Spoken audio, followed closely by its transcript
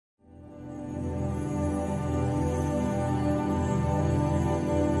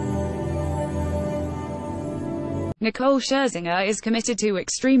Nicole Scherzinger is committed to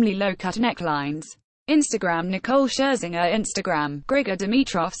extremely low-cut necklines. Instagram Nicole Scherzinger Instagram, Grigor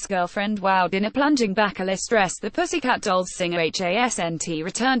Dimitrov's girlfriend wowed in a plunging backless dress. The Pussycat Dolls singer HASNT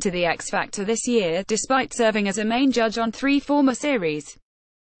returned to the X Factor this year, despite serving as a main judge on 3 former series.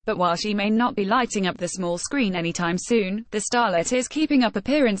 But while she may not be lighting up the small screen anytime soon, the starlet is keeping up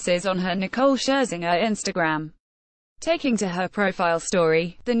appearances on her Nicole Scherzinger Instagram. Taking to her profile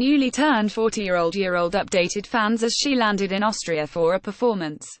story, the newly turned 40-year-old updated fans as she landed in Austria for a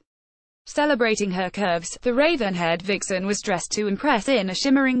performance. Celebrating her curves, the raven-haired vixen was dressed to impress in a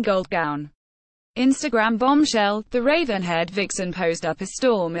shimmering gold gown. Instagram bombshell, the raven-haired vixen posed up a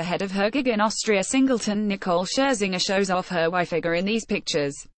storm ahead of her gig in Austria. Singleton Nicole Scherzinger shows off her Y-figure in these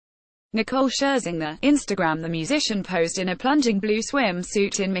pictures. Nicole Scherzinger Instagram. The musician posed in a plunging blue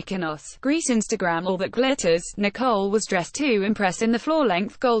swimsuit in Mykonos, Greece. Instagram all that glitters. Nicole was dressed to impress in the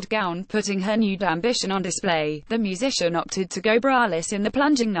floor-length gold gown, putting her nude ambition on display. The musician opted to go braless in the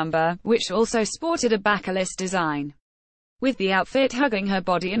plunging number, which also sported a backless design. With the outfit hugging her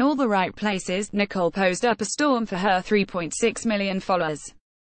body in all the right places, Nicole posed up a storm for her 3.6 million followers.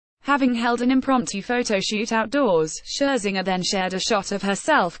 Having held an impromptu photo shoot outdoors, Scherzinger then shared a shot of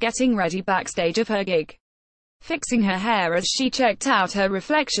herself getting ready backstage of her gig. Fixing her hair as she checked out her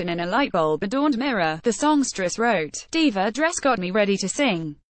reflection in a light bulb-adorned mirror, the songstress wrote, "Diva dress got me ready to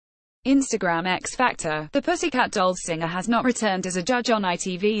sing." Instagram X Factor. The Pussycat Dolls singer has not returned as a judge on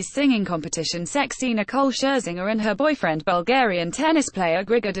ITV's singing competition. Sexy Nicole Scherzinger and her boyfriend Bulgarian tennis player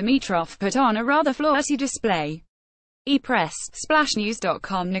Grigor Dimitrov put on a rather flirty display. E-Press,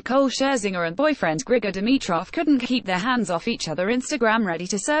 SplashNews.com. Nicole Scherzinger and boyfriend Grigor Dimitrov couldn't keep their hands off each other. Instagram ready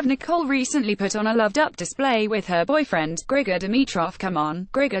to serve. Nicole recently put on a loved-up display with her boyfriend, Grigor Dimitrov. Come on,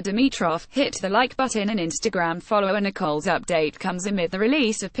 Grigor Dimitrov, hit the like button. An Instagram follower. Nicole's update comes amid the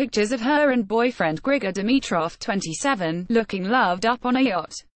release of pictures of her and boyfriend Grigor Dimitrov, 27, looking loved up on a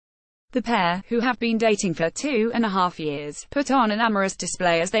yacht. The pair, who have been dating for 2.5 years, put on an amorous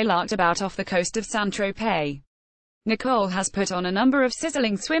display as they larked about off the coast of Saint-Tropez. Nicole has put on a number of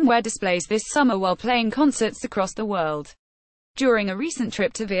sizzling swimwear displays this summer while playing concerts across the world. During a recent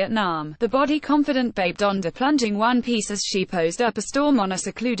trip to Vietnam, the body-confident babe donned a plunging one-piece as she posed up a storm on a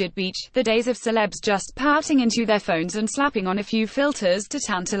secluded beach. The days of celebs just pouting into their phones and slapping on a few filters to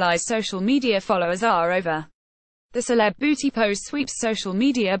tantalize social media followers are over. The celeb booty pose sweeps social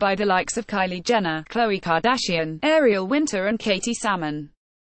media by the likes of Kylie Jenner, Khloe Kardashian, Ariel Winter and Katie Salmon.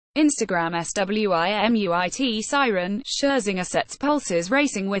 Instagram SWIMUIT Siren. Scherzinger sets pulses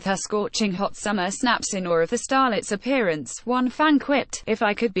racing with her scorching hot summer snaps in awe of the starlet's appearance. One fan quipped, "If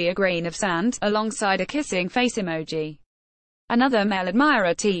I could be a grain of sand," alongside a kissing face emoji. Another male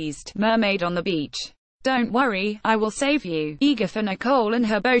admirer teased, "Mermaid on the beach. Don't worry, I will save you." Eager for Nicole and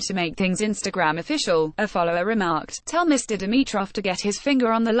her beau to make things Instagram official, a follower remarked, "Tell Mr. Dimitrov to get his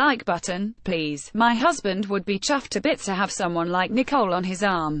finger on the like button, please. My husband would be chuffed to bits to have someone like Nicole on his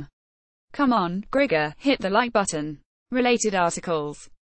arm. Come on, Grigor, hit the like button." Related articles.